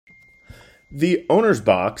The Owner's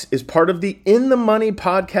Box is part of the In the Money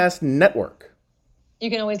Podcast Network. You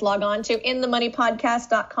can always log on to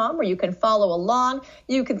inthemoneypodcast.com where you can follow along.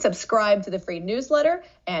 You can subscribe to the free newsletter.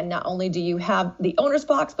 And not only do you have the Owner's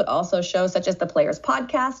Box, but also shows such as the Players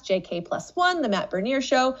Podcast, JK Plus One, the Matt Bernier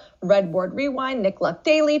Show, Redboard Rewind, Nick Luck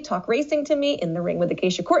Daily, Talk Racing to Me, In the Ring with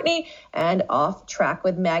Acacia Courtney, and Off Track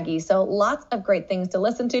with Maggie. So lots of great things to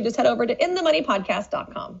listen to. Just head over to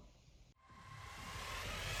inthemoneypodcast.com.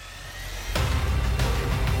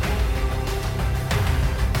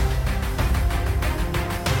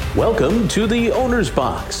 Welcome to the Owner's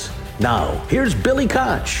Box. Now, here's Billy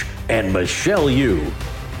Koch and Michelle Yu.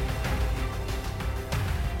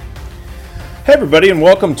 Hey everybody, and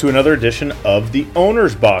welcome to another edition of the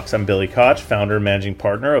Owner's Box. I'm Billy Koch, founder and managing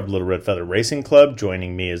partner of Little Red Feather Racing Club.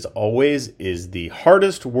 Joining me as always is the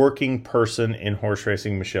hardest working person in horse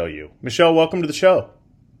racing, Michelle Yu. Michelle, welcome to the show.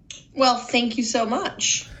 Well, thank you so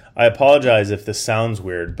much. I apologize if this sounds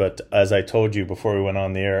weird, but as I told you before we went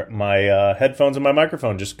on the air, my headphones and my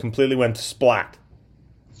microphone just completely went splat.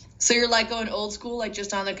 So you're like going old school, like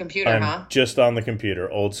just on the computer, I'm just on the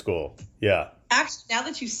computer, old school. Yeah. Actually, now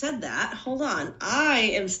that you said that, hold on.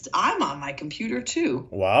 I'm on my computer too.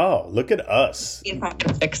 Wow, look at us. See if I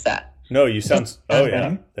can fix that. No, you sound. Oh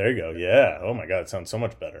yeah, there you go. Yeah. Oh my God, it sounds so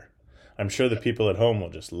much better. I'm sure the people at home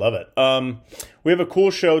will just love it. We have a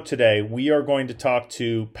cool show today. We are going to talk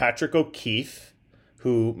to Patrick O'Keefe,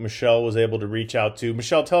 who Michelle was able to reach out to.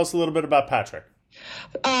 Michelle, tell us a little bit about Patrick.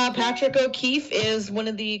 Patrick O'Keefe is one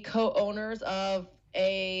of the co-owners of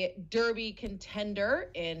a Derby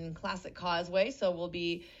contender in Classic Causeway, so we'll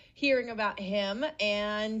be hearing about him.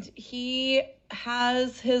 And he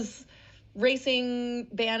has his racing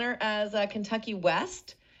banner as Kentucky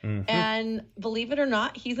West. Mm-hmm. And believe it or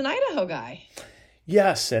not, he's an Idaho guy.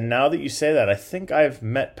 Yes, and now that you say that, I think I've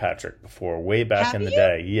met Patrick before, way back in the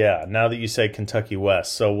day. Yeah, now that you say Kentucky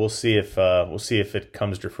West, so we'll see if it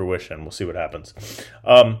comes to fruition. We'll see what happens.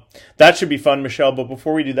 That should be fun, Michelle. But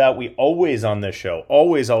before we do that, we always on this show,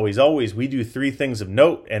 always, we do three things of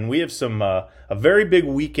note, and we have some a very big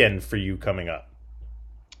weekend for you coming up.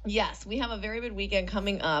 Yes, we have a very big weekend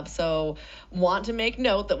coming up, so want to make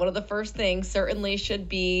note that one of the first things certainly should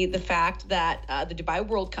be the fact that the Dubai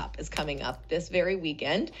World Cup is coming up this very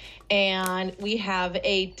weekend, and we have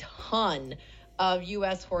a ton of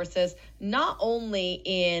U.S. horses, not only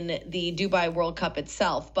in the Dubai World Cup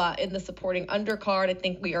itself, but in the supporting undercard. I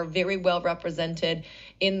think we are very well represented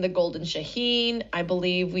in the Golden Shaheen. I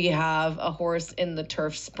believe we have a horse in the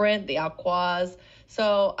Turf Sprint, the Alquaz.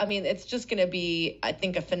 So, I mean, it's just going to be, I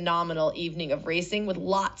think, a phenomenal evening of racing with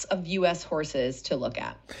lots of U.S. horses to look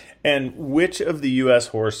at. And which of the U.S.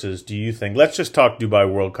 horses do you think, let's just talk Dubai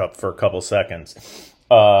World Cup for a couple seconds.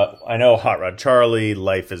 I know Hot Rod Charlie,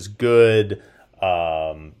 Life is Good,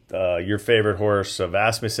 your favorite horse of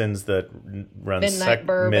Asmussen's that runs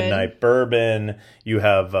Midnight Bourbon. You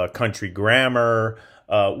have Country Grammar.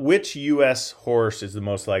 Which U.S. horse is the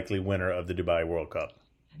most likely winner of the Dubai World Cup?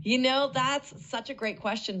 You know, that's such a great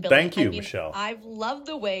question, Billy. Thank you, Michelle. I've loved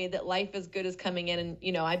the way that Life is Good is coming in. And,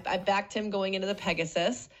 you know, I backed him going into the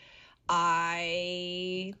Pegasus.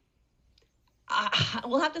 We'll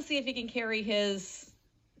have to see if he can carry his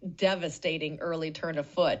devastating early turn of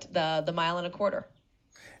foot, the mile and a quarter.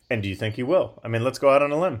 And do you think he will? I mean, let's go out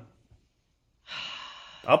on a limb.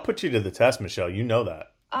 I'll put you to the test, Michelle. You know that.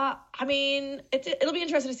 I mean, it'll be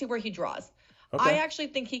interesting to see where he draws. Okay. I actually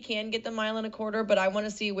think he can get the mile and a quarter, but I want to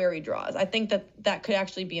see where he draws. I think that could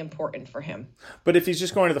actually be important for him. But if he's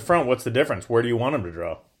just going to the front, what's the difference? Where do you want him to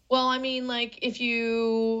draw? Well, I mean, like if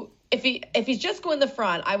he's just going the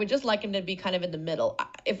front, I would just like him to be kind of in the middle.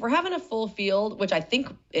 If we're having a full field, which I think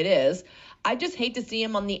it is, I just hate to see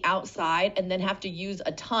him on the outside and then have to use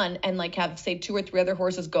a ton and like have, say, 2 or 3 other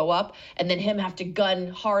horses go up and then him have to gun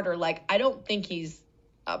harder. Like, I don't think he's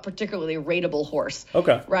a particularly rateable horse.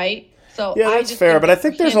 Okay. Right? So yeah, that's fair, but I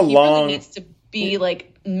think there's a long. He really needs to be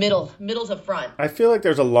like middle to front. I feel like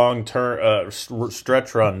there's a long turn,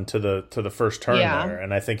 stretch run to the first turn there,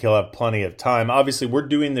 and I think he'll have plenty of time. Obviously, we're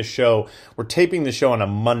taping the show on a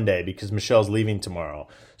Monday because Michelle's leaving tomorrow,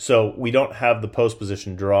 so we don't have the post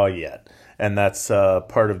position draw yet, and that's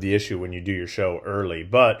part of the issue when you do your show early.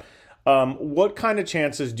 But what kind of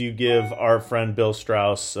chances do you give our friend Bill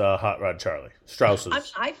Strauss, Hot Rod Charlie?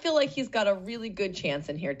 Strauss's. I feel like he's got a really good chance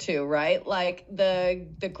in here too, right? Like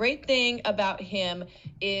the great thing about him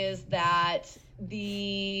is that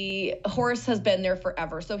the horse has been there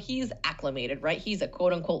forever. So he's acclimated, right? He's a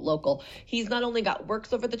quote unquote local. He's not only got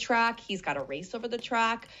works over the track, he's got a race over the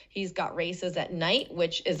track. He's got races at night,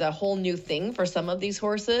 which is a whole new thing for some of these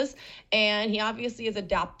horses. And he obviously has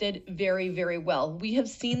adapted very, very well. We have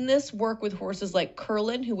seen this work with horses like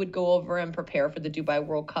Curlin, who would go over and prepare for the Dubai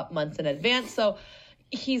World Cup months in advance. So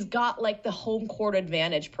he's got like the home court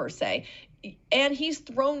advantage per se. And he's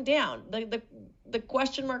thrown down. The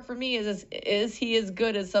question mark for me is he as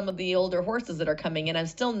good as some of the older horses that are coming in? I'm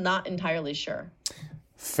still not entirely sure.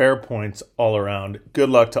 Fair points all around. Good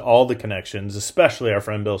luck to all the connections, especially our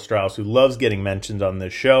friend Bill Strauss, who loves getting mentioned on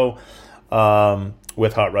this show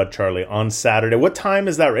with Hot Rod Charlie on Saturday. What time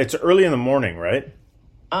is that? It's early in the morning, right?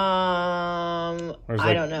 I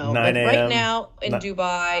don't know. 9 a.m. Right now in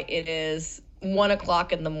Dubai, it is 1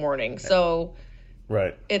 o'clock in the morning. So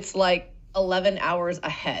right, it's like 11 hours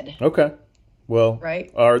ahead. Okay. Well, right?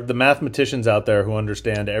 Are the mathematicians out there who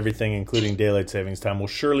understand everything, including daylight savings time, will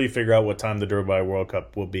surely figure out what time the Dubai World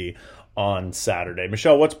Cup will be on Saturday.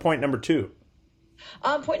 Michelle, what's point number 2?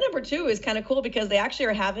 Point number 2 is kind of cool because they actually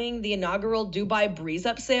are having the inaugural Dubai Breeze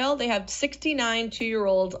Up sale. They have 69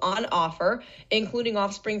 2-year-olds on offer, including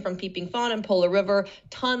offspring from Peeping Fawn and Polar River,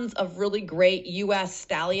 tons of really great U.S.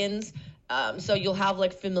 stallions. So you'll have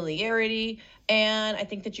like familiarity. And I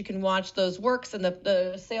think that you can watch those works, and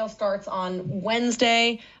the sale starts on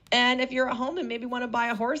Wednesday. And if you're at home and maybe want to buy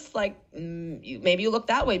a horse, like maybe you look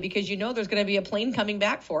that way because you know there's going to be a plane coming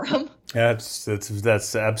back for him. Yeah,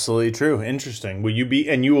 that's absolutely true. Interesting. Will you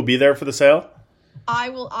be there for the sale?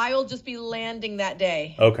 I will just be landing that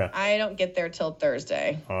day. Okay. I don't get there till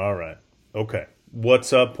Thursday. All right. Okay.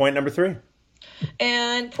 What's point number 3?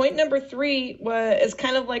 And point number 3 is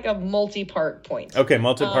kind of like a multi-part point. Okay,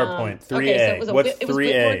 multi-part point. 3A. Okay, so it was What's 3A? It was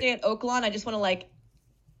Whitmore Day at Oaklawn. I just want to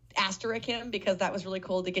asterisk him because that was really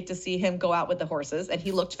cool to get to see him go out with the horses, and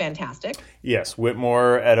he looked fantastic. Yes,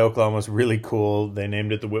 Whitmore at Oaklawn was really cool. They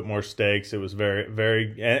named it the Whitmore Stakes. It was very,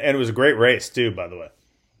 very, and it was a great race too, by the way.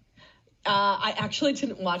 I actually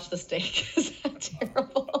didn't watch the stake. Is that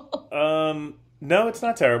terrible? No, it's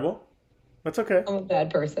not terrible. That's okay. I'm a bad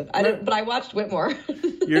person. But I watched Whitmore.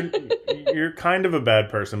 You're kind of a bad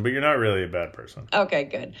person, but you're not really a bad person. Okay,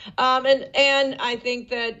 good. And I think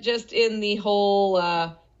that just in the whole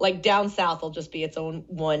down south will just be its own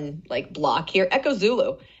one block here. Echo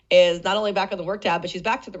Zulu is not only back on the work tab, but she's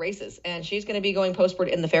back to the races, and she's going to be going postward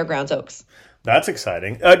in the Fairgrounds Oaks. That's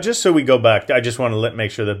exciting. Just so we go back, I just want to make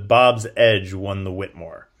sure that Bob's Edge won the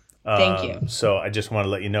Whitmore. Thank you. So I just want to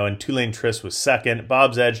let you know. And Tulane Tris was second.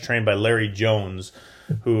 Bob's Edge, trained by Larry Jones,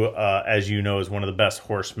 who, as you know, is one of the best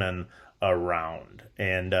horsemen around.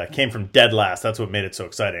 And came from dead last. That's what made it so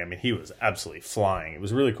exciting. I mean, he was absolutely flying. It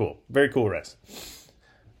was really cool. Very cool race.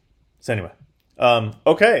 So anyway.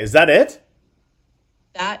 Okay, is that it?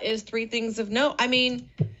 That is 3 things of note. I mean,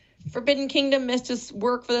 Forbidden Kingdom missed his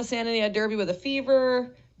work for the Santa Ana Derby with a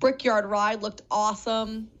fever. Brickyard Ride looked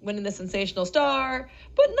awesome, winning the Sensational Star.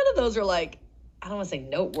 But none of those are I don't want to say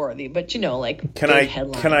noteworthy, but big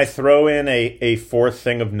headlines. Can I throw in a fourth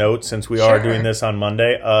thing of note since we are doing this on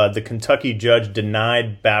Monday? The Kentucky judge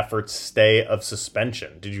denied Baffert's stay of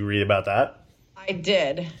suspension. Did you read about that? I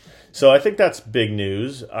did. So I think that's big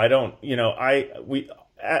news. We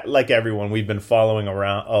like everyone, we've been following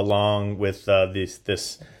along with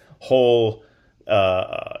this whole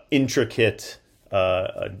intricate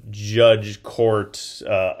judge court,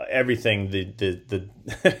 everything. I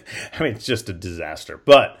mean, it's just a disaster.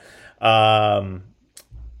 But I'm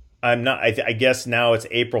not. I guess now it's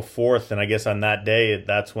April 4th, and I guess on that day,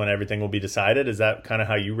 that's when everything will be decided. Is that kind of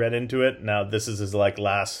how you read into it? Now this is his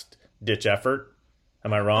last ditch effort.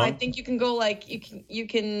 Am I wrong? I think you can go you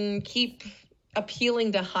can keep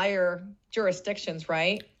appealing to higher jurisdictions,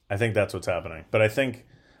 right? I think that's what's happening. But I think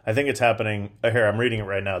it's happening. Here, I'm reading it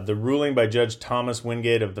right now. The ruling by Judge Thomas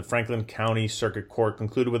Wingate of the Franklin County Circuit Court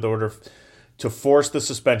concluded with the order to force the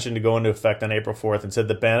suspension to go into effect on April 4th and said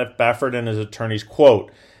that Baffert and his attorneys,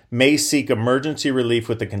 quote, may seek emergency relief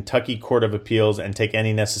with the Kentucky Court of Appeals and take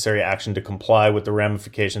any necessary action to comply with the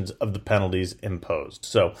ramifications of the penalties imposed.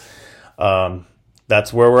 So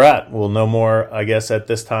that's where we're at. We'll know more, I guess, at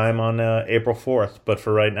this time on April 4th. But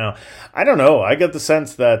for right now, I don't know. I get the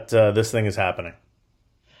sense that this thing is happening.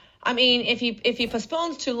 I mean, if he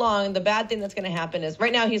postpones too long, the bad thing that's going to happen is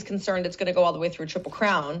right now he's concerned it's going to go all the way through Triple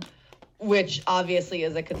Crown, which obviously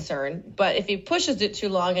is a concern. But if he pushes it too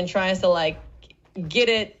long and tries to get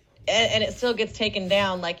it and it still gets taken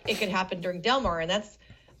down, it could happen during Del Mar, and that's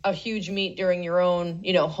a huge meet during your own,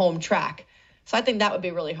 home track. So I think that would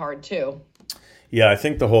be really hard too. Yeah, I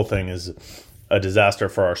think the whole thing is a disaster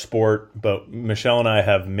for our sport. But Michelle and I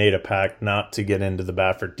have made a pact not to get into the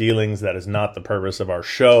Baffert dealings. That is not the purpose of our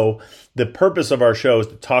show. The purpose of our show is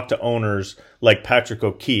to talk to owners like Patrick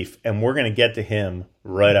O'Keefe, and we're going to get to him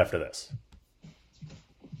right after this.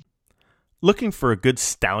 Looking for a good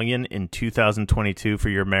stallion in 2022 for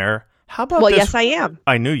your mare? How about this? Yes, I am.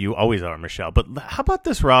 I knew you always are, Michelle. But how about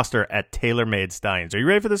this roster at TaylorMade Stallions? Are you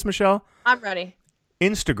ready for this, Michelle? I'm ready.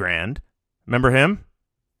 Instagrand. Remember him?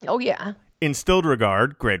 Oh, yeah. Instilled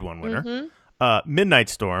Regard, grade 1 winner. Mm-hmm. Midnight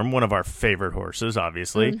Storm, one of our favorite horses,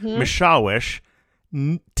 obviously. Mm-hmm. Mishawish.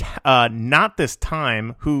 Not This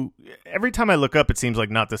Time, who every time I look up, it seems like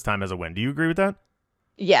Not This Time has a win. Do you agree with that?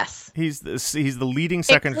 Yes. He's the leading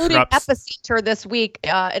second Including crop. Epicenter this week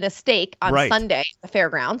in a stake on Sunday at the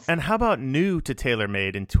fairgrounds. And how about new to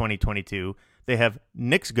TaylorMade in 2022? They have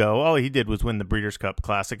Nick's Go. All he did was win the Breeders' Cup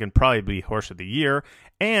Classic and probably be Horse of the Year.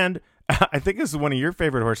 And I think this is one of your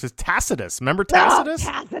favorite horses, Tacitus. Remember Tacitus?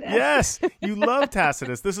 Oh, Tacitus. Yes, you love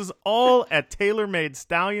Tacitus. This is all at TaylorMade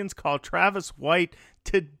Stallions. Call Travis White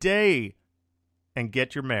today and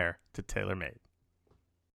get your mare to TaylorMade.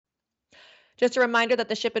 Just a reminder that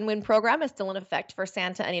the Ship and Win program is still in effect for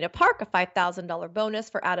Santa Anita Park, a $5,000 bonus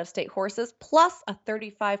for out-of-state horses, plus a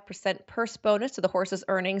 35% purse bonus to the horse's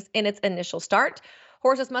earnings in its initial start.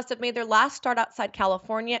 Horses must have made their last start outside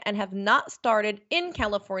California and have not started in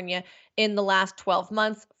California in the last 12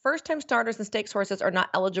 months. First-time starters and stakes horses are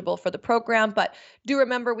not eligible for the program, but do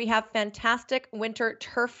remember we have fantastic winter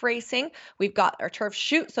turf racing. We've got our turf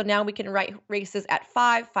shoot, so now we can write races at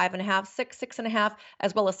 5, 5.5, 6, 6.5,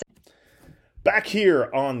 as well as 6. Back here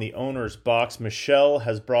on the Owner's Box, Michelle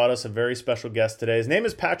has brought us a very special guest today. His name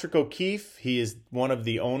is Patrick O'Keefe. He is one of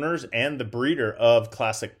the owners and the breeder of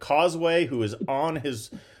Classic Causeway, who is on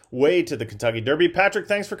his way to the Kentucky Derby. Patrick,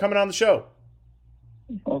 thanks for coming on the show.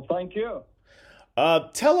 Well, thank you.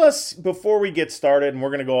 Tell us, before we get started, and we're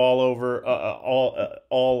going to go all over,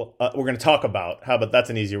 we're going to talk about, how about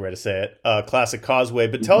that's an easier way to say it, Classic Causeway.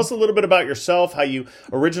 But tell us a little bit about yourself, how you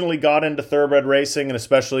originally got into thoroughbred racing and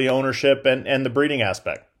especially ownership and the breeding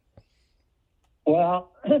aspect.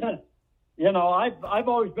 Well, I've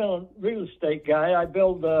always been a real estate guy. I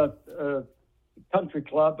built a country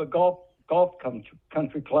club, a golf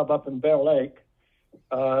country club up in Bear Lake.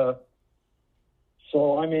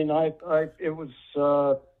 So, I mean, I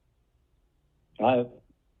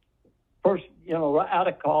first, out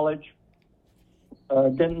of college,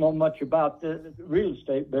 didn't know much about the real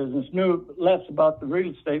estate business, knew less about the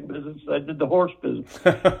real estate business than I did the horse business.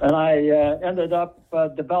 And I ended up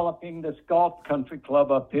developing this golf country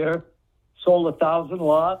club up here, sold 1,000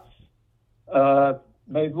 lots,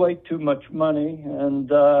 made way too much money, and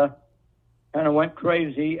kind of went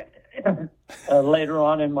crazy later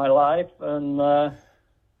on in my life. And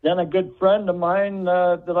then a good friend of mine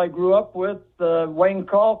that I grew up with, Wayne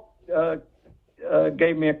Call,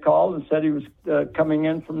 gave me a call and said he was coming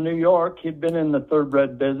in from New York. He'd been in the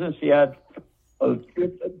thoroughbred business. He had a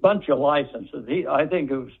bunch of licenses. I think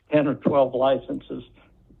it was 10 or 12 licenses,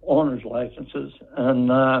 owner's licenses, and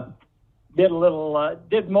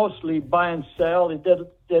did mostly buy and sell. He did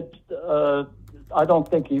I don't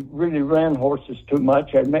think he really ran horses too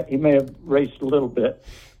much. He may have raced a little bit.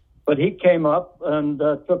 But he came up and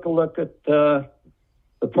took a look at the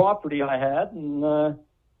property I had, and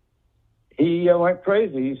he went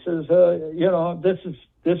crazy. He says,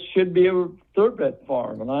 this should be a thoroughbred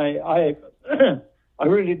farm. And I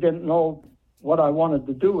really didn't know what I wanted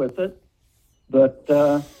to do with it. But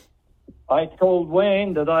I told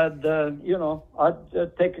Wayne that I'd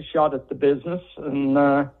take a shot at the business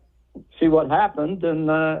and see what happened. And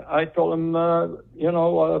I told him,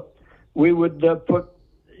 we would put,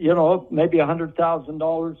 maybe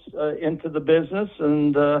 $100,000 into the business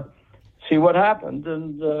and see what happened.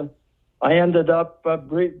 And I ended up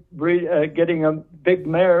getting a big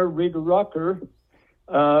mare, Rita Rucker.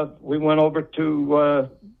 We went over to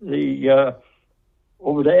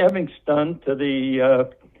over to Evanston to the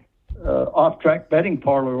off-track betting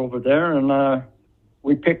parlor over there, and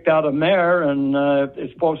we picked out a mare, and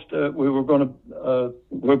it's supposed to. We were going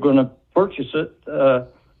to purchase it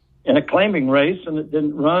in a claiming race, and it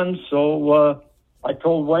didn't run. So I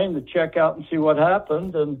told Wayne to check out and see what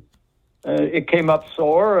happened, and it came up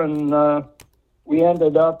sore, and we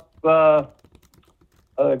ended up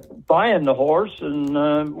buying the horse.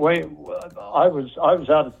 And Wayne, I was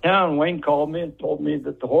out of town. Wayne called me and told me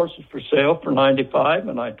that the horse is for sale for $95,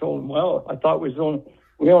 and I told him, well, I thought we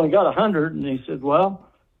only got 100, and he said, well,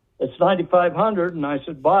 it's $9,500, and I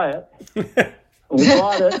said, buy it. We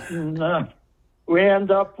bought it, and we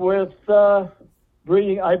end up with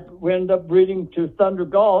breeding. We ended up breeding to Thunder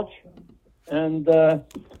Gulch, and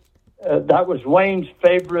that was Wayne's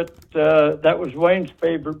favorite. That was Wayne's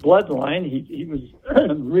favorite bloodline. He was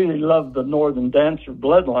really loved the Northern Dancer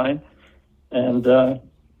bloodline, and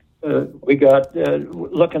we got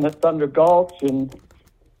looking at Thunder Gulch, and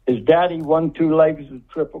his daddy won 2 legs of the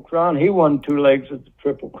Triple Crown. He won 2 legs of the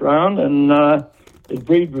Triple Crown, and his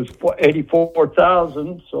breed was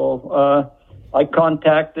 84,000. So I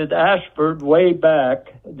contacted Ashford way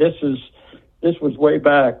back. This was way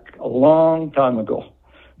back a long time ago,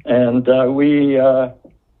 and we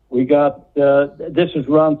got this is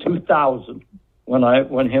around 2000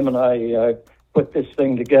 when him and I put this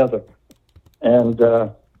thing together, and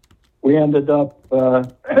we ended up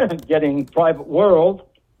getting Private World,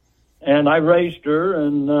 and I raised her,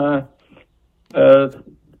 and I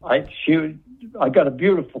got a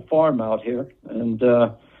beautiful farm out here, and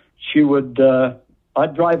she would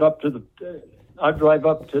I'd drive up to the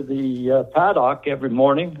paddock every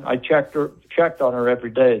morning. I checked on her every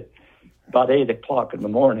day, about 8:00 in the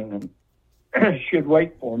morning, and she'd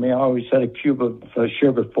wait for me. I always had a cube of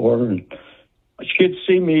sugar for her, and she'd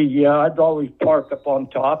see me. I'd always park up on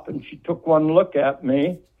top, and she took one look at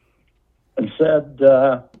me and said,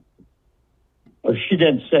 well, she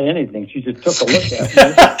didn't say anything. She just took a look at me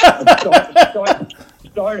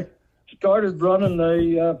and started running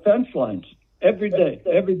the fence lines every day.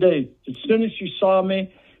 Every day, as soon as she saw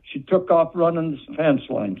me, she took off running the fence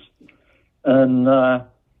lines, and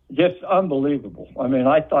just unbelievable. I mean,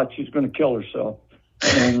 I thought she was going to kill herself,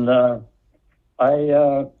 and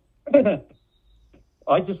I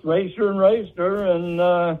just raised her, and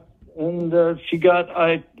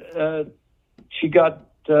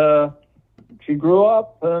she grew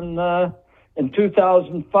up, and in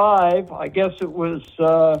 2005, I guess it was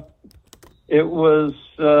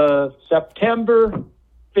September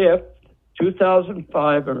 5th,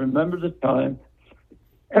 2005. I remember the time.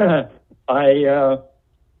 I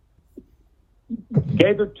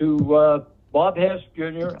gave her to Bob Hess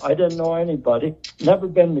Jr. I didn't know anybody. Never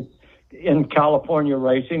been in California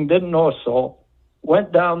racing. Didn't know a soul.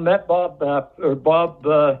 Went down, met Bob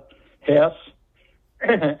Hess,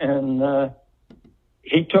 and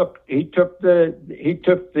he took the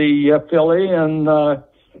filly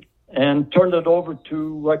and turned it over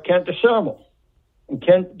to Kent DeSermo. And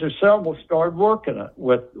Kent DeSermo started working it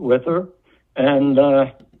with her, and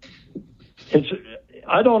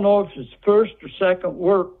I don't know if his first or second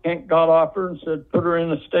work, Kent got off her and said, put her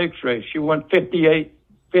in a stakes race. She went 58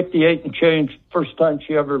 and change first time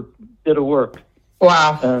she ever did a work.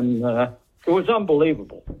 Wow. And it was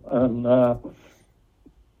unbelievable. And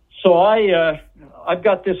so I've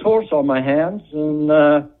got this horse on my hands, and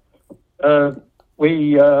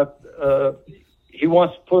he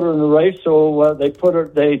wants to put her in the race, so they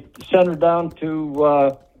sent her down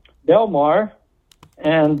to Del Mar,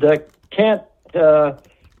 and Kent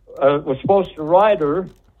was supposed to ride her,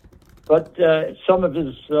 but some of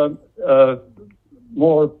his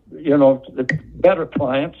more, better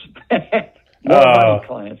clients, more money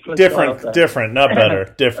clients. Different, not better,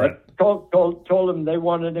 different. Told him they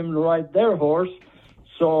wanted him to ride their horse,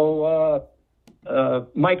 so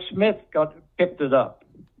Mike Smith picked it up.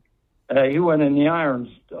 He went in the irons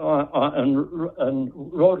and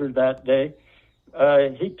rode her that day.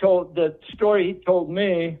 The story he told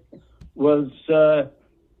me was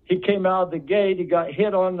he came out of the gate, he got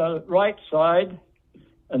hit on the right side,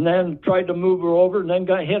 and then tried to move her over, and then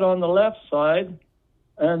got hit on the left side,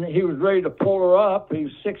 and he was ready to pull her up. He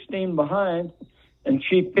was 16 behind, and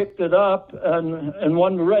she picked it up and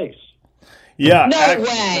won the race. Yeah. No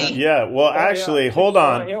way. Yeah. Well, actually, hold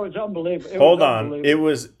on. It was unbelievable. Hold on. It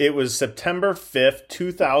was September 5th,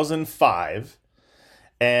 2005.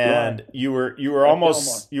 And right. you were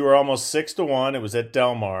almost 6-1. It was at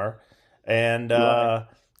Del Mar. And right.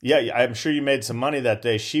 Yeah, I'm sure you made some money that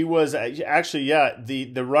day. She was actually,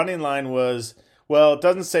 the running line was, well, it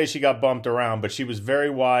doesn't say she got bumped around, but she was very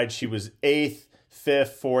wide. She was 8th,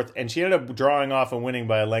 5th, 4th, and she ended up drawing off and winning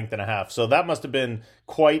by a length and a half. So that must have been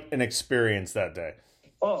quite an experience that day.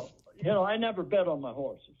 Oh, I never bet on my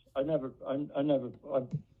horses.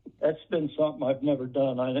 That's been something I've never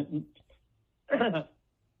done.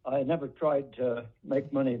 I never tried to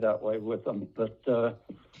make money that way with them, but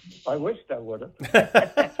I wished I would have.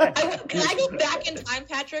 Can I go back in time,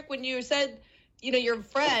 Patrick, when you said, your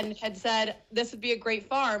friend had said this would be a great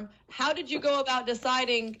farm? How did you go about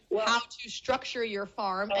deciding how to structure your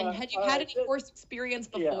farm? And had you had any horse experience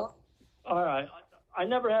before? Yeah. All right. I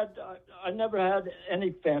never had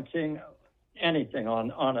any fencing, anything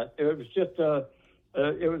on it. It was just a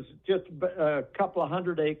couple of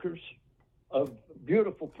 100 acres of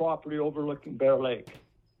beautiful property overlooking Bear Lake.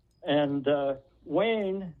 And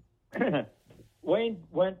Wayne Wayne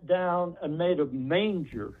went down and made a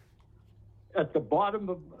manger at the bottom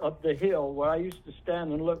of the hill where I used to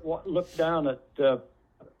stand and look down at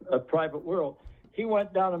a private world. He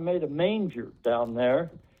went down and made a manger down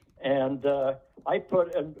there, and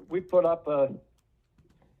we put up a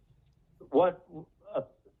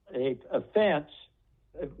fence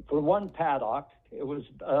for one paddock. It was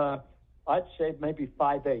I'd say maybe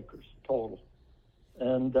 5 acres total,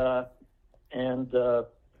 and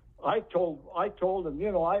I told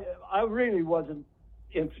him, I really wasn't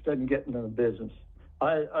interested in getting in the business.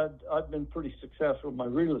 I've been pretty successful in my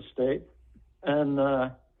real estate, and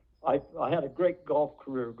I had a great golf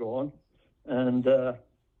career going, and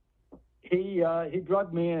he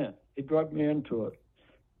drugged me in. He drugged me into it,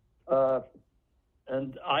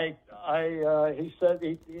 and he said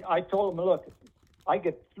I told him, look, I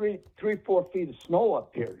get 3-4 feet of snow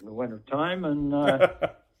up here in the wintertime,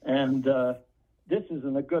 and this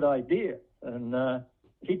isn't a good idea. And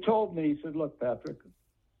he told me, he said, look, Patrick,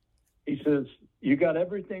 he says, you got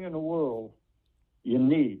everything in the world you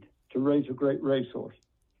need to raise a great racehorse.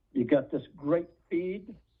 You got this great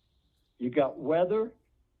feed. You got weather.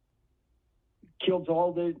 Kills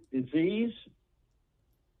all the disease.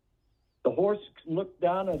 The horse can look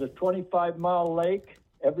down at a 25-mile lake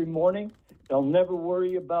every morning. They'll never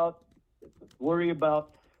worry about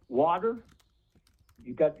water.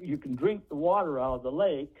 You can drink the water out of the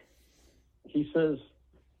lake. He says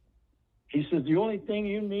the only thing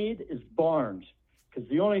you need is barns, because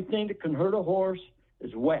the only thing that can hurt a horse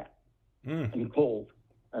is wet and cold.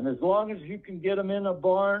 And as long as you can get them in a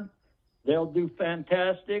barn, they'll do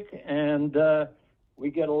fantastic. And we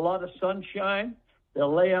get a lot of sunshine.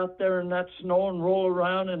 They'll lay out there in that snow and roll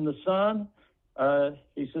around in the sun.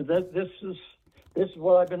 He said this is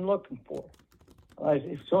what I've been looking for.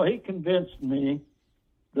 So he convinced me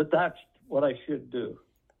that that's what I should do.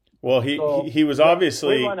 Well, he was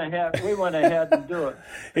obviously we went ahead and do it.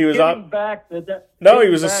 He was he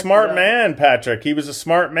was a smart man, Patrick. He was a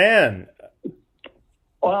smart man.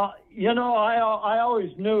 Well, I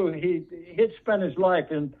always knew he'd spent his life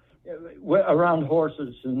around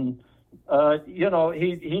horses, and he knew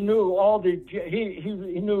he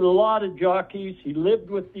knew a lot of jockeys. He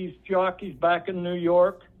lived with these jockeys back in New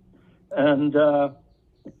York, and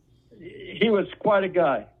he was quite a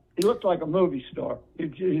guy. He looked like a movie star.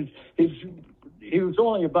 He was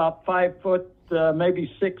only about 5 foot,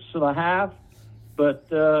 maybe 6.5, but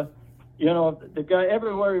the guy,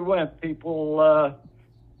 everywhere he went, people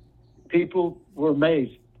were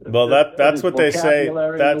amazed. Well, that's what they say.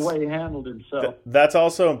 That's the way he handled himself. That's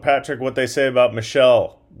also, Patrick, what they say about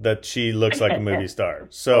Michelle, that she looks like a movie star.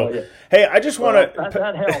 So, Hey, I just want to...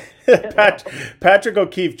 That helped. Patrick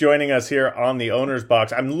O'Keefe joining us here on the Owner's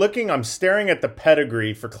Box. I'm staring at the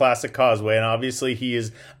pedigree for Classic Causeway, and obviously he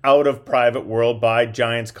is out of Private World by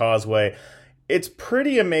Giants Causeway. It's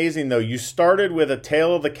pretty amazing, though. You started with a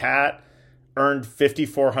Tail of the Cat, earned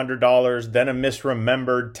 $5,400, then a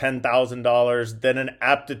Misremembered $10,000, then an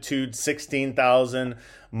Aptitude $16,000,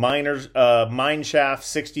 Mine Shaft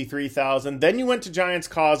 $63,000. Then you went to Giants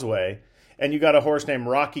Causeway, and you got a horse named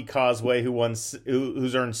Rocky Causeway who's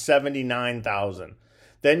earned $79,000.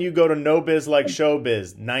 Then you go to No Biz Like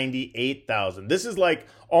Showbiz, $98,000. This is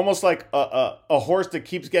almost like a horse that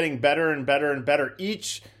keeps getting better and better and better.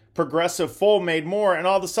 Each progressive foal made more, and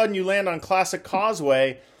all of a sudden you land on Classic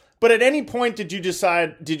Causeway. But at any point did you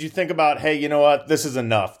think about, hey, you know what, this is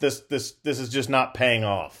enough. This is just not paying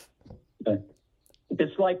off.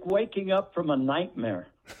 It's like waking up from a nightmare.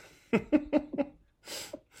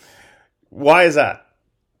 Why is that?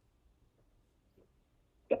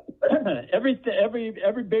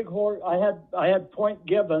 Every big horse I had Point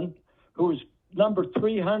Gibbon, who was number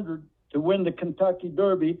 300 to win the Kentucky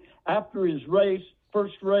Derby after his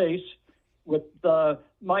first race with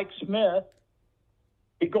Mike Smith.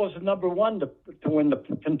 He goes to number 1 to win the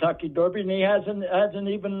Kentucky Derby, and he hasn't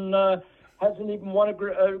even won a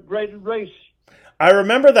graded race. I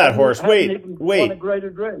remember that horse. Wait, won a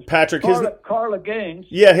graded race. Patrick, Carla Gaines.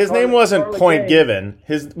 Yeah, his name wasn't Carla Point Given.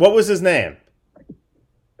 What was his name?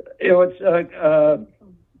 It was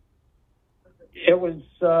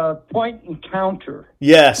Point Encounter.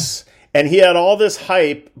 Yes. And he had all this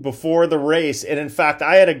hype before the race, and in fact,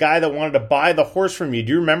 I had a guy that wanted to buy the horse from you.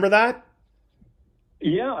 Do you remember that?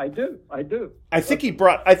 Yeah, I do. I think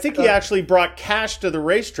he actually brought cash to the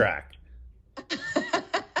racetrack.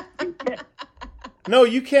 No,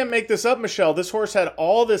 you can't make this up, Michelle. This horse had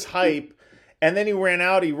all this hype, and then he ran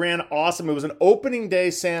out. He ran awesome. It was an opening day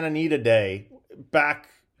Santa Anita day back,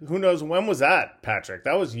 who knows, when was that, Patrick?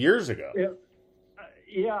 That was years ago.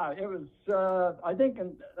 Yeah, it was, I think,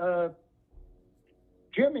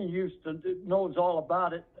 Jimmy knows all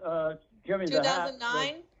about it. Jimmy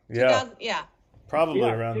 2009? Yeah. Yeah. Probably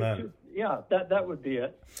around then. Yeah, that would be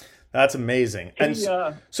it. That's amazing. And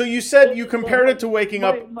so you said you compared it to waking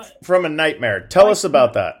up from a nightmare. Tell us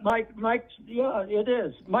about that. Mike, yeah, it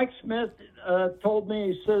is. Mike Smith told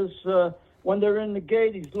me, he says, when they're in the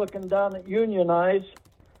gate, he's looking down at Union Eyes,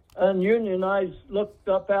 and Union Eyes looked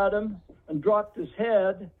up at him and dropped his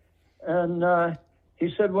head, and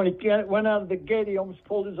he said when he went out of the gate, he almost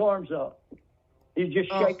pulled his arms out. He's just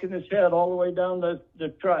shaking his head all the way down the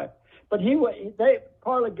track. But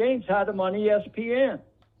Carla Gaines had him on ESPN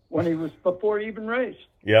when he was before he even raced.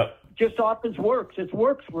 Yep. Just off his works. His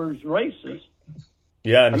works were his races.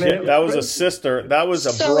 Yeah, and that was a sister. That was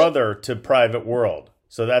a brother to Private World.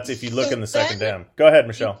 So that's if you look in the second dam. Go ahead,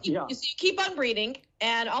 Michelle. You keep on breeding,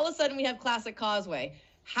 and all of a sudden we have Classic Causeway.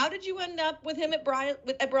 How did you end up with him at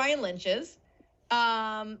Brian Lynch's?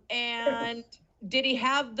 And did he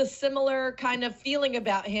have the similar kind of feeling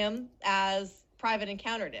about him as Private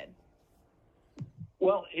Encounter did?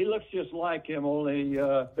 Well, he looks just like him, only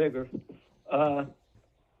bigger. I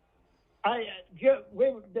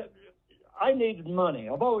needed money.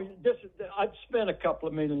 I've spent a couple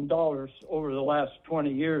of $1 million over the last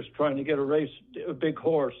 20 years trying to get a big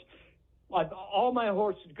horse. All my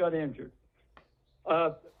horses got injured.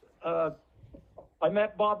 I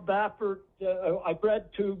met Bob Baffert. I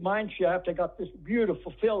bred to Mineshaft. I got this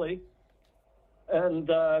beautiful filly, and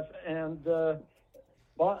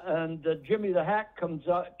Jimmy the Hack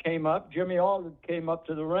came up. Jimmy Alden came up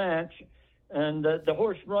to the ranch, and the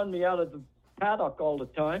horse run me out of the paddock all the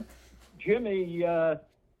time. Jimmy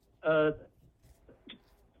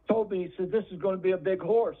told me, he said, this is going to be a big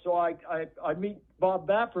horse. So I meet Bob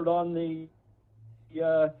Baffert on the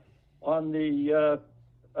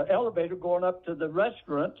elevator going up to the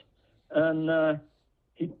restaurant, and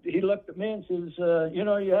he looked at me and says,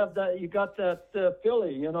 you got that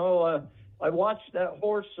filly, I watched that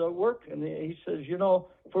horse work, and he says,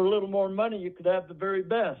 for a little more money, you could have the very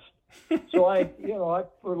best. So I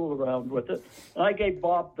fiddled around with it. And I gave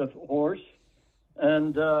Bob the horse,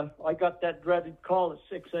 and I got that dreaded call at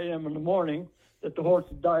 6 a.m. in the morning that the horse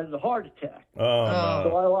had died of a heart attack. Oh, no.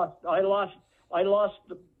 So I lost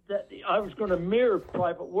I was going to mirror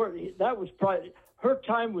Private World. That was her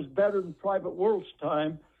time was better than Private World's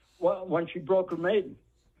time when she broke her maiden,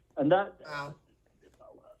 and that. Wow.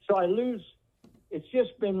 So I lose. It's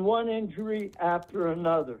just been one injury after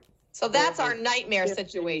another. So that's our nightmare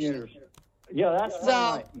situation. Years. Yeah, that's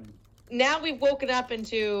our nightmare. Now we've woken up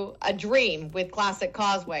into a dream with Classic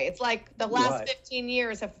Causeway. It's like the last 15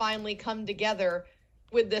 years have finally come together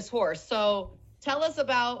with this horse. So tell us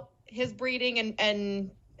about his breeding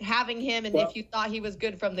and having him, and if you thought he was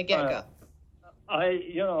good from the get-go. I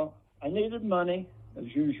needed money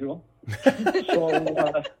as usual.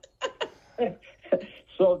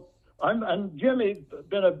 So and Jimmy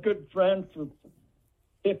been a good friend for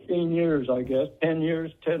 15 years, I guess,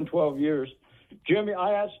 10, 12 years.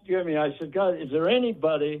 I asked Jimmy, I said, God, is there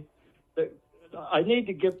anybody that I need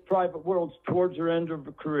to give Private Worlds towards her end of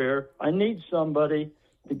her career? I need somebody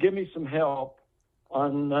to give me some help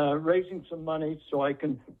on raising some money so I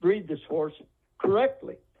can breed this horse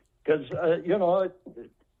correctly. Because,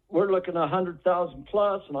 we're looking at 100,000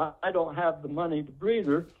 plus, and I don't have the money to breed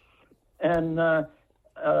her. And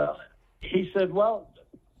he said, well,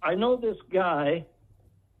 I know this guy,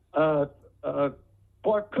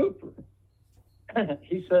 Clark Cooper.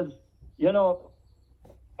 He says,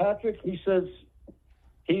 Patrick, he says,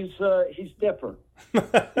 he's different. He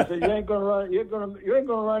said, you ain't gonna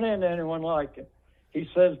run into anyone like him. He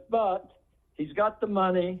says, but he's got the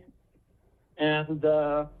money, and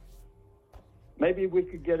maybe we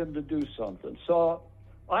could get him to do something. So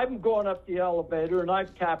I'm going up the elevator, and I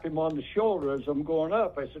tap him on the shoulder as I'm going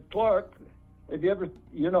up. I said, Clark, have you ever,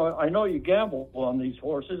 I know you gamble on these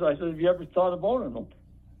horses. I said, have you ever thought of owning them?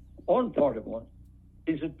 Own part of one.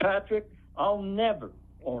 He said, Patrick, I'll never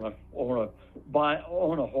own a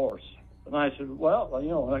horse. And I said, well,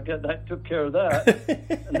 I guess that took care of that.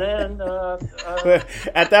 And then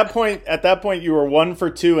at that point, you were 1 for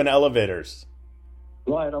 2 in elevators.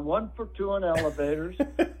 Right, I'm 1 for 2 in elevators.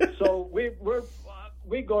 So we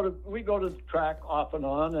go to the track off and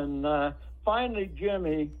on, and finally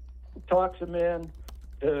Jimmy talks him in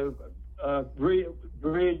to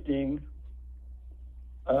breeding.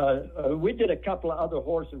 We did a couple of other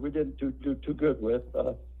horses we didn't do too good with,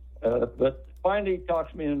 but finally he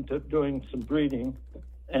talks me into doing some breeding,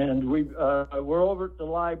 and we're over at the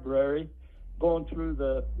library going through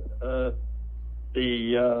the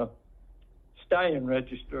stallion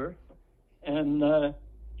register, and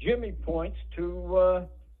Jimmy points to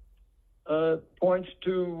points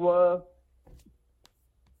to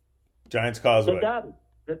Giants Causeway. the daddy.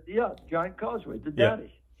 Giant Causeway, the Yeah.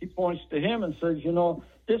 daddy. He points to him and says,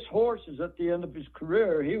 this horse is at the end of his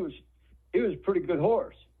career. He was a pretty good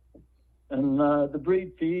horse. And the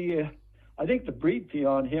breed fee, I think the breed fee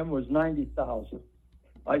on him was $90,000.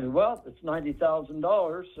 I said, well, it's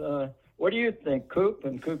 $90,000. What do you think, Coop?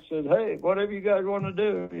 And Coop said, hey, whatever you guys want to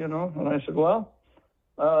do, And I said, well,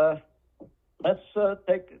 let's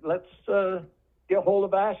get hold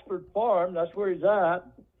of Ashford Farm. That's where he's at.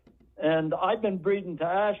 And I've been breeding to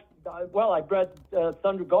Ashford. Well, I bred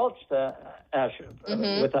Thunder Gulch to Ashford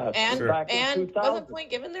with Ashford back in 2000. Wasn't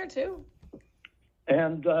Point Given there too?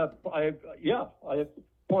 And Point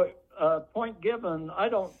Given. I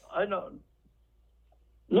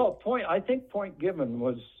think Point Given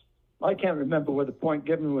was. I can't remember whether Point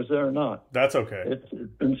Given was there or not. That's okay. It's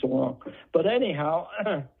been so long. But anyhow,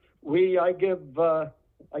 I give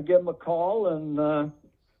him a call and.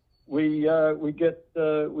 We get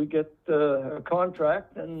a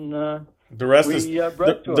contract and the rest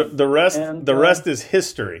is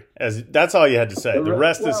history. As that's all you had to say. The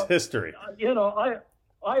rest is history.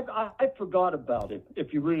 I forgot about it.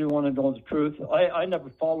 If you really want to know the truth, I never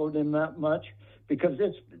followed him that much because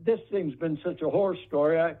this thing's been such a horror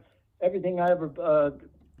story. Every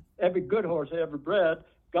good horse I ever bred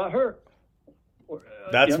got hurt.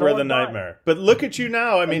 That's where the nightmare. But look at you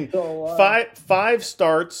now. I mean, five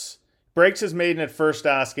starts. Breaks his maiden at first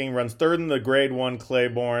asking, runs third in the Grade 1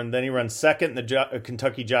 Claiborne, then he runs second in the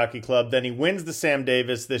Kentucky Jockey Club, then he wins the Sam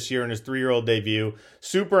Davis this year in his 3-year-old debut.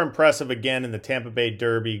 Super impressive again in the Tampa Bay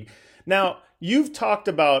Derby. Now, you've talked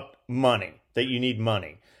about money, that you need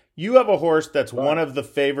money. You have a horse that's one of the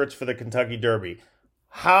favorites for the Kentucky Derby.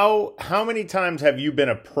 How many times have you been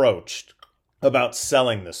approached about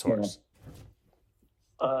selling this horse?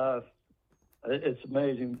 It's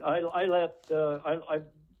amazing. I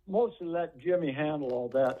mostly let Jimmy handle all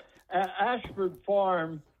that. Ashford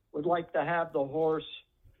Farm would like to have the horse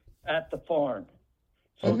at the farm,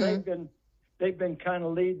 so they've been kind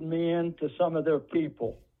of leading me into some of their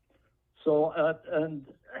people. So and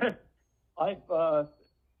I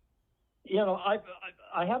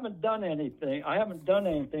haven't done anything. I haven't done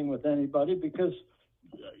anything with anybody because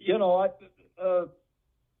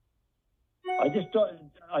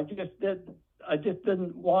I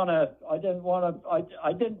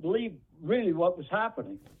didn't believe really what was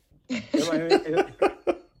happening. I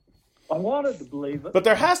wanted to believe it. But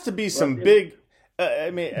there has to be some big,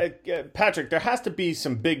 Patrick, there has to be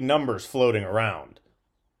some big numbers floating around.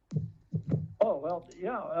 Oh, well,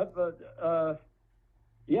 yeah.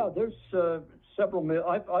 There's several million.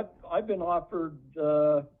 I've been offered,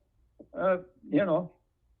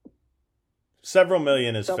 Several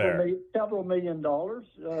million is fair. Several $1 million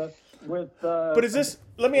with. But is this?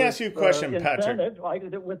 Let me ask you a question, Patrick. I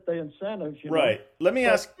did it with the incentives. Right. Let me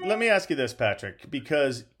ask you this, Patrick,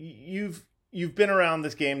 because you've been around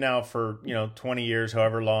this game now for 20 years,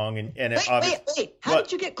 however long, and wait. How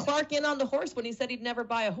did you get Clark in on the horse when he said he'd never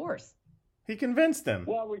buy a horse? He convinced him.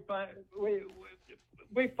 Well, we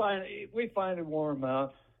finally wore him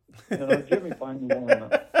out. Jimmy finally wore him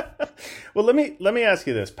out. Well, let me ask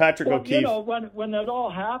you this, Patrick O'Keefe. When it all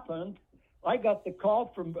happened, I got the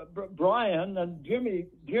call from Brian, and Jimmy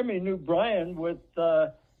knew Brian with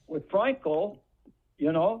Frankel.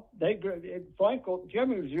 Frankel.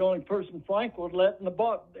 Jimmy was the only person Frankel would let in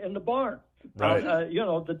the barn. Right.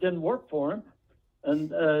 That didn't work for him, and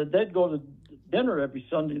they'd go to dinner every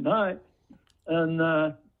Sunday night, and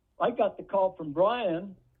I got the call from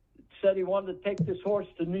Brian, said he wanted to take this horse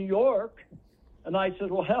to New York. And I said,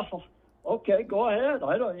 well, okay, go ahead.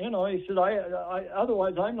 I don't, he said, I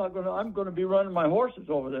otherwise I'm going to be running my horses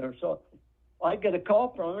over there. So I get a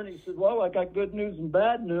call from him and he said, well, I got good news and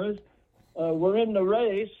bad news. We're in the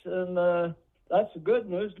race and that's the good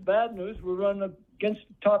news. The bad news, we're running against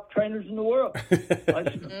the top trainers in the world. I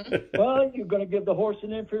said, well, you're going to give the horse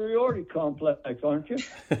an inferiority complex, aren't you?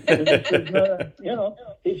 And he said,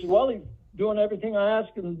 he said, well, he's doing everything I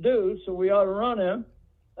asked him to do, so we ought to run him.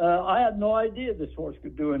 I had no idea this horse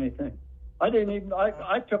could do anything. I didn't even.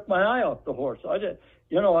 I took my eye off the horse. I did.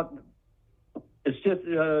 It's just.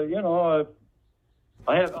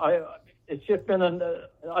 It's just been.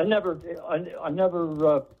 I never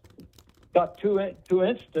got too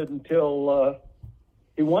interested until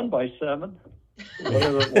he won by 7.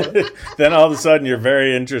 Whatever it was. Then all of a sudden you're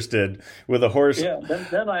very interested with a horse. Yeah.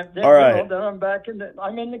 Then I'm back in the.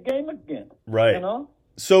 I'm in the game again. Right.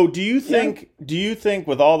 So do you think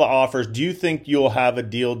with all the offers, do you think you'll have a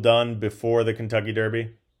deal done before the Kentucky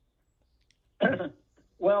Derby?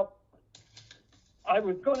 Well, I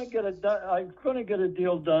was going to get a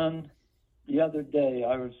deal done the other day.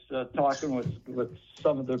 I was talking with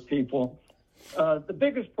some of their people. The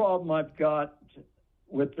biggest problem I've got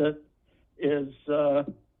with it is I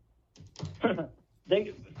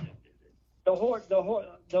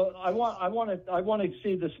want to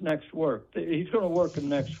see this next work. He's going to work him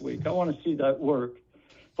next week. I want to see that work.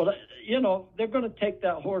 But they're going to take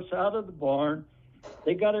that horse out of the barn.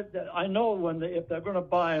 They got it. I know if they're going to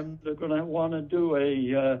buy him, they're going to want to do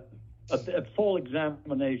a full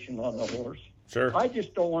examination on the horse. Sure. I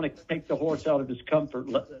just don't want to take the horse out of his comfort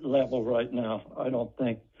level right now. I don't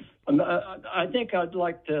think. I think I'd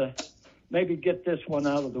like to maybe get this one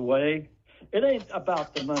out of the way. It ain't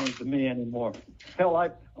about the money to me anymore. Hell,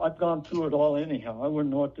 I've gone through it all anyhow. I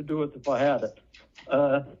wouldn't know what to do with it if I had it.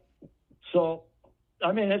 So,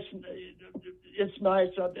 I mean, it's nice.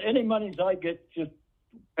 Any monies I get just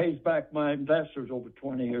pays back my investors over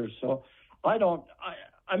 20 years. So I'm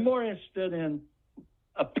more interested in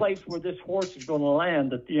a place where this horse is going to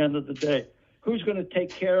land at the end of the day. Who's going to take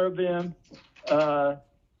care of him? Yep.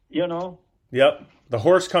 The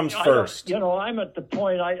horse comes first. I'm at the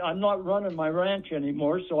point, I'm not running my ranch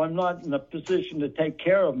anymore, so I'm not in a position to take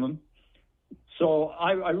care of him. So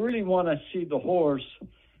I really want to see the horse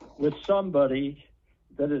with somebody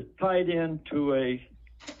that is tied into an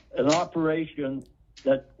operation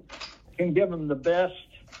that can give him the best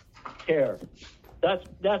care.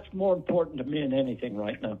 That's more important to me than anything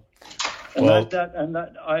right now. And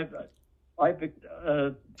I've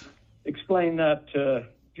explained that to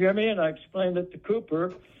Jimmy, and I explained it to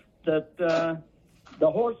Cooper, that the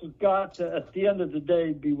horse has got to, at the end of the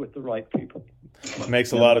day, be with the right people.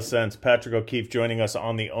 Makes a lot of sense. Patrick O'Keefe joining us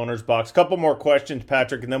on the Owner's Box. Couple more questions,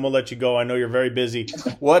 Patrick, and then we'll let you go. I know you're very busy.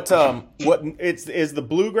 Is the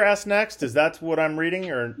Bluegrass next? Is that what I'm reading,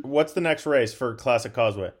 or what's the next race for Classic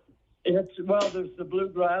Causeway? There's the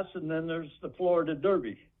Bluegrass, and then there's the Florida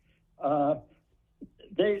Derby.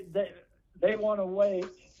 They want to wait.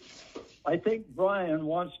 I think Brian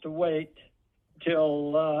wants to wait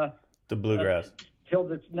till the Bluegrass. Till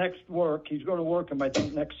this next work. He's going to work him, I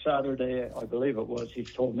think, next Saturday, I believe it was, he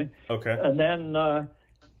told me. Okay. And then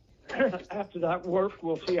after that work,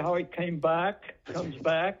 we'll see how he comes back,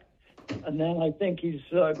 and then I think he's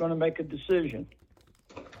going to make a decision.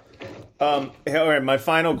 All right, my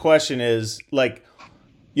final question is,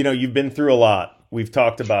 you've been through a lot. We've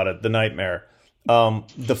talked about it, the nightmare.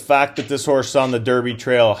 The fact that this horse is on the Derby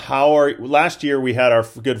Trail, last year we had our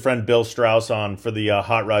good friend Bill Strauss on for the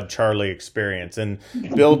Hot Rod Charlie experience, and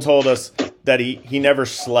Bill told us that he never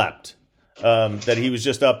slept, that he was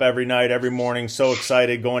just up every night, every morning, so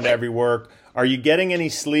excited, going to every work. Are you getting any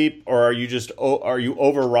sleep, or are you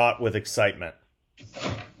overwrought with excitement?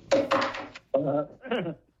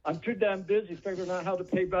 I'm too damn busy figuring out how to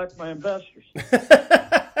pay back my investors.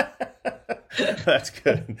 That's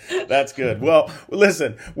good. That's good. Well,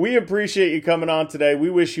 listen, we appreciate you coming on today. We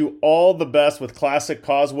wish you all the best with Classic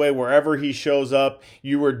Causeway wherever he shows up.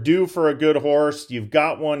 You were due for a good horse. You've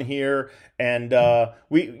got one here. And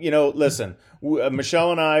listen,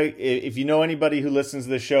 Michelle and I, if you know anybody who listens to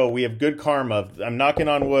this show, we have good karma. I'm knocking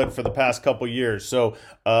on wood for the past couple years. So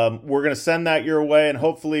we're going to send that your way, and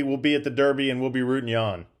hopefully we'll be at the Derby and we'll be rooting you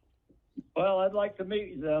on. Well, I'd like to meet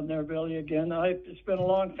you down there, Billy, again. It's been a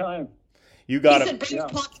long time. You got it. He said bring your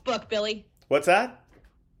pocketbook, Billy. What's that?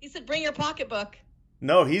 He said bring your pocketbook.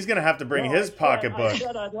 No, he's going to have to bring his pocketbook. I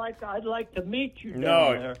said I'd like to meet you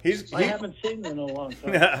down there. I haven't seen you in a long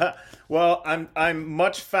time. Well, I'm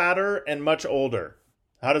much fatter and much older.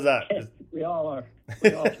 How does that? We all are.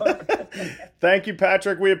 Thank you,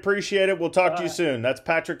 Patrick. We appreciate it. We'll talk to you soon. That's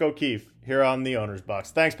Patrick O'Keefe here on the Owner's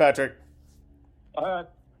Box. Thanks, Patrick. All right.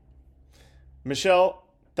 Michelle,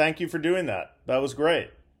 thank you for doing that. That was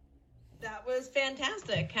great. That was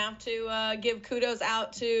fantastic. Have to give kudos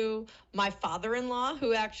out to my father-in-law,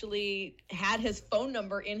 who actually had his phone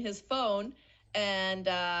number in his phone, and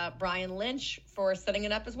Brian Lynch for setting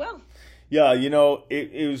it up as well. Yeah,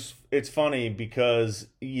 it's funny because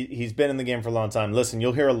he's been in the game for a long time. Listen,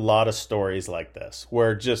 you'll hear a lot of stories like this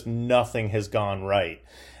where just nothing has gone right.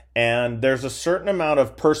 And there's a certain amount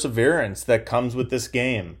of perseverance that comes with this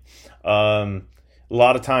game. A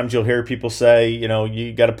lot of times you'll hear people say,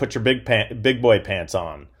 you got to put your big boy pants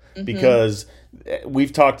on, because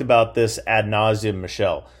we've talked about this ad nauseum,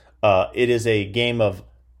 Michelle. It is a game of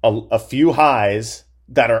a few highs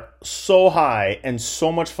that are so high and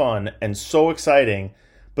so much fun and so exciting,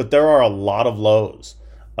 but there are a lot of lows.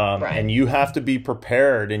 Right. And you have to be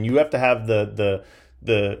prepared, and you have to have the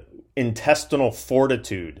intestinal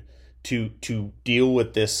fortitude to deal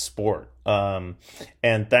with this sport.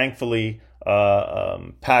 And thankfully,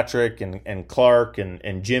 Patrick and Clark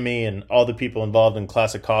and Jimmy and all the people involved in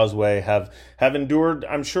Classic Causeway have endured,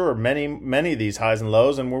 I'm sure, many of these highs and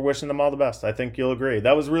lows, and we're wishing them all the best. I think you'll agree.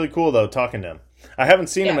 That was really cool, though, talking to him. I haven't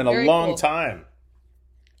seen him in a long time.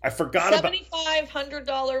 I forgot about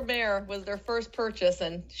 $7,500 mare was their first purchase,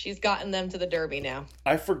 and she's gotten them to the Derby now.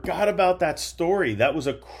 I forgot about that story. That was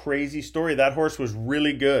a crazy story. That horse was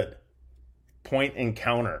really good. Point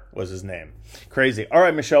Encounter was his name. Crazy. All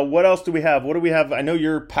right, Michelle, what else do we have? What do we have? I know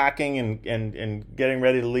you're packing and getting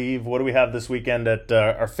ready to leave. What do we have this weekend at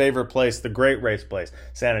our favorite place, the Great Race Place,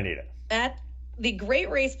 Santa Anita? At the Great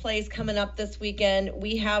Race Place coming up this weekend,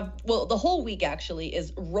 we have, well, the whole week actually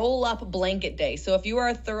is Roll Up Blanket Day. So if you are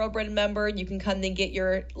a Thoroughbred member, you can come and get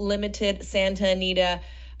your limited Santa Anita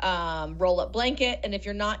roll-up blanket. And if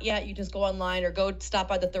you're not yet, you just go online or go stop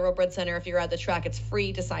by the Thoroughbred Center. If you're at the track, it's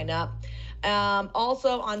free to sign up.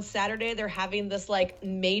 Also on Saturday, they're having this like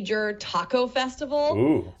major taco festival.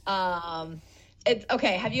 Ooh. It's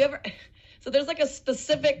okay. Have you ever, so there's like a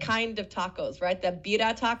specific kind of tacos, right? The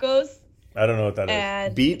birria tacos. I don't know what that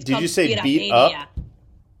and is. Beat? Did you say beat up?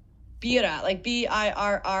 Birria, like Birria.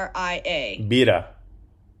 Birria.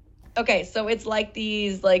 Okay, so it's like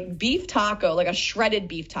these like beef taco, like a shredded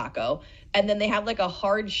beef taco, and then they have like a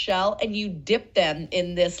hard shell, and you dip them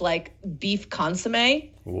in this like beef consomme.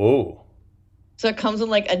 Whoa. So it comes in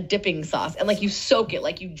like a dipping sauce, and like you soak it,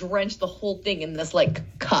 like you drench the whole thing in this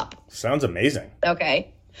like cup. Sounds amazing.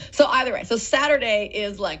 Okay. So either way, so Saturday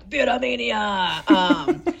is like Birria Mania.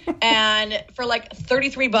 And for like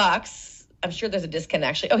 $33, I'm sure there's a discount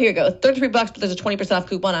actually. Oh, here you go. $33, but there's a 20% off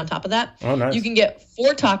coupon on top of that. Oh, nice. You can get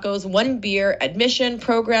 4 tacos, 1 beer, admission,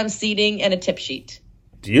 program, seating, and a tip sheet.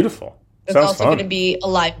 Beautiful. There's Sounds also fun. going to be a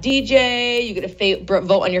live DJ. You get to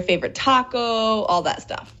vote on your favorite taco, all that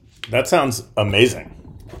stuff. That sounds amazing.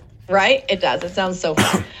 Right? It does. It sounds so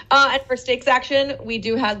fun. And for stakes action, we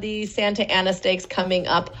do have the Santa Ana Stakes coming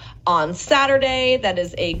up on Saturday. That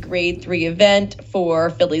is a grade 3 event for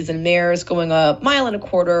fillies and mares going 1.25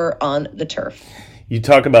 miles on the turf. You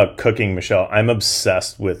talk about cooking, Michelle. I'm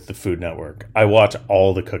obsessed with the Food Network. I watch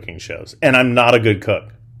all the cooking shows, and I'm not a good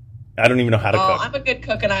cook. I don't even know how to cook. I'm a good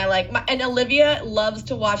cook, and and Olivia loves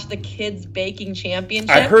to watch the Kids Baking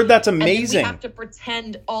Championship. I heard that's And amazing. then we have to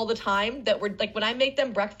pretend all the time that we're like, when I make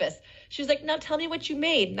them breakfast, she's like, "Now tell me what you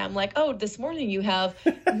made." And I'm like, "Oh, this morning you have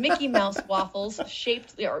Mickey Mouse waffles waffles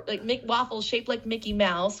shaped like Mickey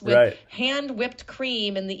Mouse with hand whipped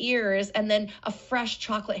cream in the ears, and then a fresh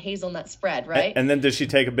chocolate hazelnut spread." Right? And then does she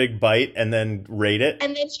take a big bite and then rate it?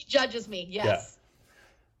 And then she judges me. Yes. Yeah.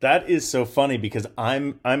 That is so funny because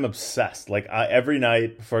I'm obsessed. Like every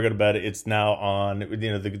night before I go to bed, it's now on.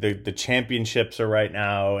 You know, the championships are right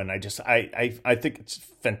now, and I think it's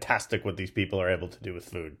fantastic what these people are able to do with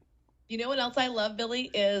food. You know what else I love, Billy,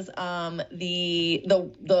 is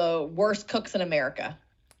the worst cooks in America.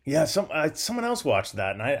 Yeah, someone else watched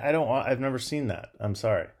that, and I've never seen that. I'm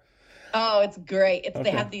sorry. Oh, it's great. Okay.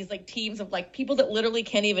 They have these like teams of like people that literally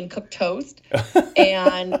can't even cook toast.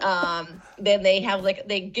 And then they have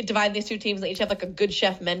divide these 2 teams. They each have like a good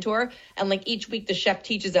chef mentor. And like each week the chef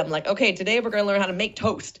teaches them like, okay, today we're going to learn how to make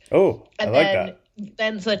toast. Oh, and I like that.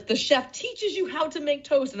 Then so the chef teaches you how to make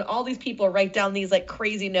toast. And all these people write down these like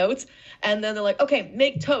crazy notes. And then they're like, okay,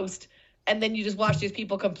 make toast. And then you just watch these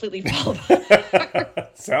people completely fall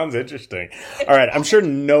apart. Sounds interesting. All right. I'm sure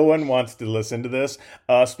no one wants to listen to this.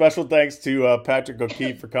 Special thanks to Patrick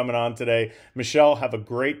O'Keefe for coming on today. Michelle, have a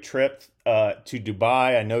great trip to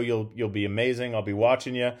Dubai. I know you'll be amazing. I'll be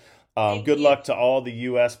watching you. Good luck to all the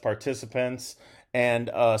U.S. participants.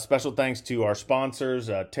 And special thanks to our sponsors,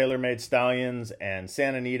 TaylorMade Stallions and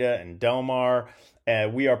Santa Anita and Del Mar.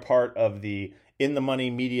 We are part of the In the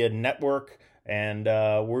Money Media Network. And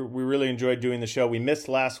we really enjoyed doing the show. We missed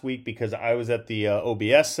last week because I was at the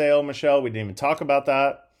OBS sale, Michelle. We didn't even talk about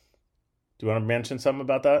that. Do you want to mention something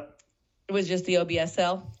about that? It was just the OBS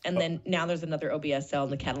sale. And then now there's another OBS sale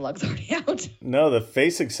and the catalog's already out. No, the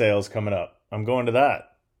FASIC sale is coming up. I'm going to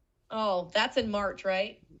that. Oh, that's in March,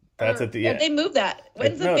 right? That's at the end. They moved that.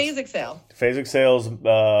 When's the FASIC sale? FASIC sale's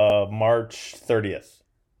March 30th.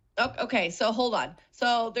 Okay, so hold on.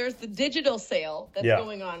 So there's the digital sale that's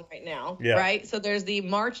going on right now, right? So there's the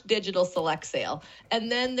March digital select sale.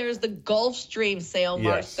 And then there's the Gulfstream sale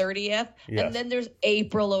March 30th. Yes. And then there's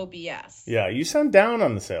April OBS. Yeah, you sound down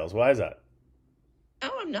on the sales. Why is that?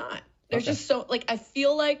 Oh, I'm not. There's just so, like, I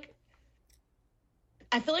feel like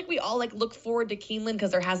we all, like, look forward to Keeneland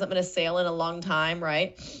because there hasn't been a sale in a long time,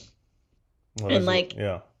 right? Well,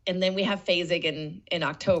 and then we have FASIC in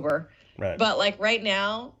October. Right. But like right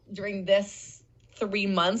now, during this 3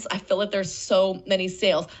 months, I feel like there's so many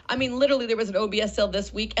sales. I mean, literally, there was an OBS sale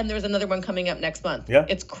this week, and there's another one coming up next month. Yeah.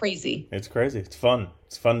 It's crazy. It's crazy. It's fun.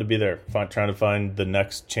 It's fun to be there, trying to find the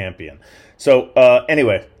next champion. So,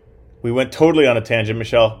 anyway, we went totally on a tangent,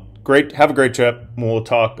 Michelle. Great. Have a great trip. We'll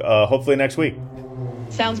talk hopefully next week.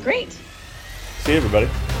 Sounds great. See you, everybody.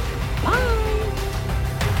 Bye.